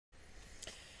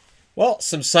Well,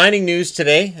 some signing news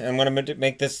today. I'm going to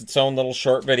make this its own little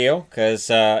short video because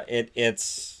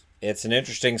it's an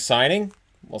interesting signing.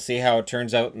 We'll see how it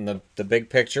turns out in the big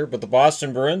picture. But the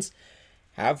Boston Bruins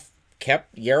have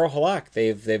kept Jaro Halak.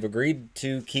 They've agreed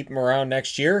to keep him around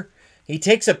next year. He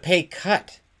takes a pay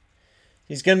cut.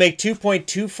 He's going to make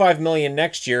 $2.25 million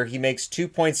next year. He makes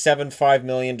 $2.75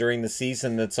 million during the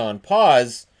season that's on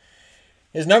pause.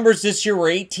 His numbers this year were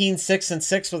 18, 6, and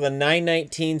 6 with a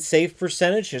 .919 save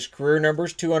percentage. His career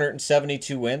numbers,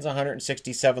 272 wins,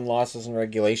 167 losses in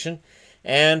regulation,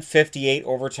 and 58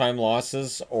 overtime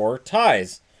losses or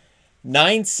ties.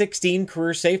 .916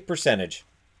 career save percentage.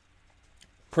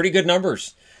 Pretty good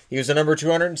numbers. He was a number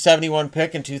 271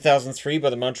 pick in 2003 by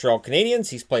the Montreal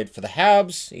Canadiens. He's played for the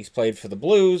Habs. He's played for the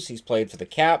Blues. He's played for the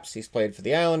Caps. He's played for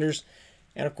the Islanders.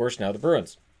 And, of course, now the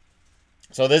Bruins.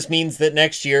 So this means that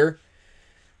next year,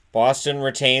 Boston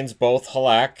retains both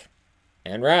Halak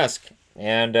and Rask.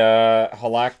 And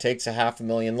Halak takes a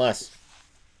 $500,000 less.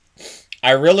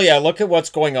 I look at what's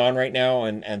going on right now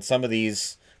and some of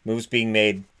these moves being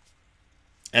made.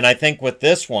 And I think with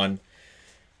this one,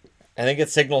 I think it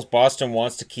signals Boston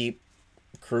wants to keep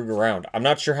Krug around. I'm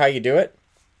not sure how you do it.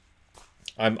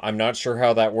 I'm not sure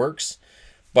how that works.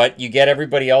 But you get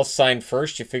everybody else signed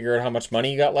first. You figure out how much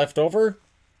money you got left over.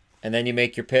 And then you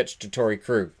make your pitch to Torrey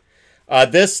Krug.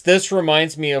 This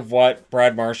reminds me of what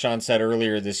Brad Marchand said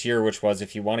earlier this year, which was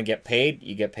if you want to get paid,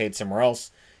 you get paid somewhere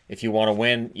else. If you want to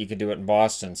win, you can do it in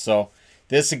Boston. So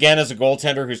this, again, is a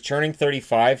goaltender who's turning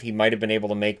 35. He might have been able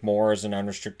to make more as an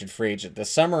unrestricted free agent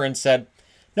this summer and said,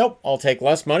 nope, I'll take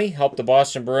less money, help the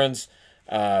Boston Bruins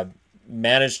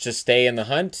manage to stay in the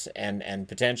hunt and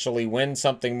potentially win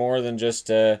something more than just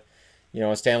a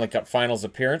Stanley Cup Finals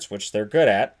appearance, which they're good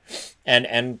at,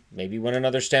 and maybe win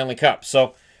another Stanley Cup.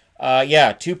 So,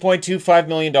 yeah, $2.25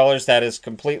 million. That is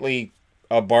completely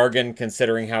a bargain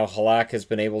considering how Halak has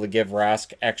been able to give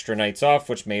Rask extra nights off,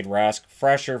 which made Rask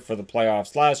fresher for the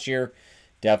playoffs last year.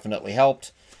 Definitely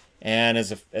helped. And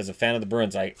as a fan of the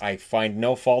Bruins, I find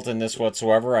no fault in this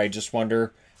whatsoever. I just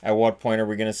wonder at what point are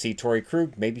we going to see Torrey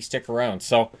Krug maybe stick around.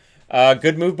 So,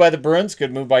 good move by the Bruins.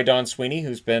 Good move by Don Sweeney,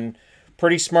 who's been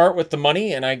pretty smart with the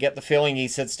money. And I get the feeling he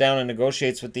sits down and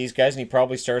negotiates with these guys. And he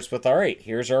probably starts with, all right,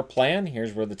 here's our plan.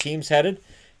 Here's where the team's headed.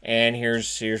 And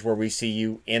here's where we see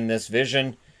you in this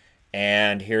vision.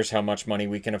 And here's how much money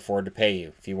we can afford to pay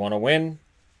you. If you want to win,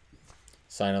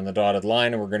 sign on the dotted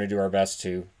line, and we're going to do our best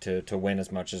to win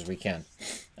as much as we can.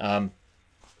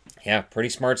 Yeah, pretty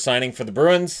smart signing for the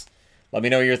Bruins. Let me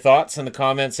know your thoughts in the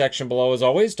comment section below as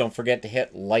always. Don't forget to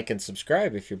hit like and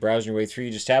subscribe. If you're browsing your way through,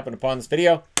 you just happened upon this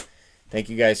video. Thank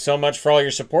you guys so much for all your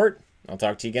support. I'll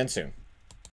talk to you again soon.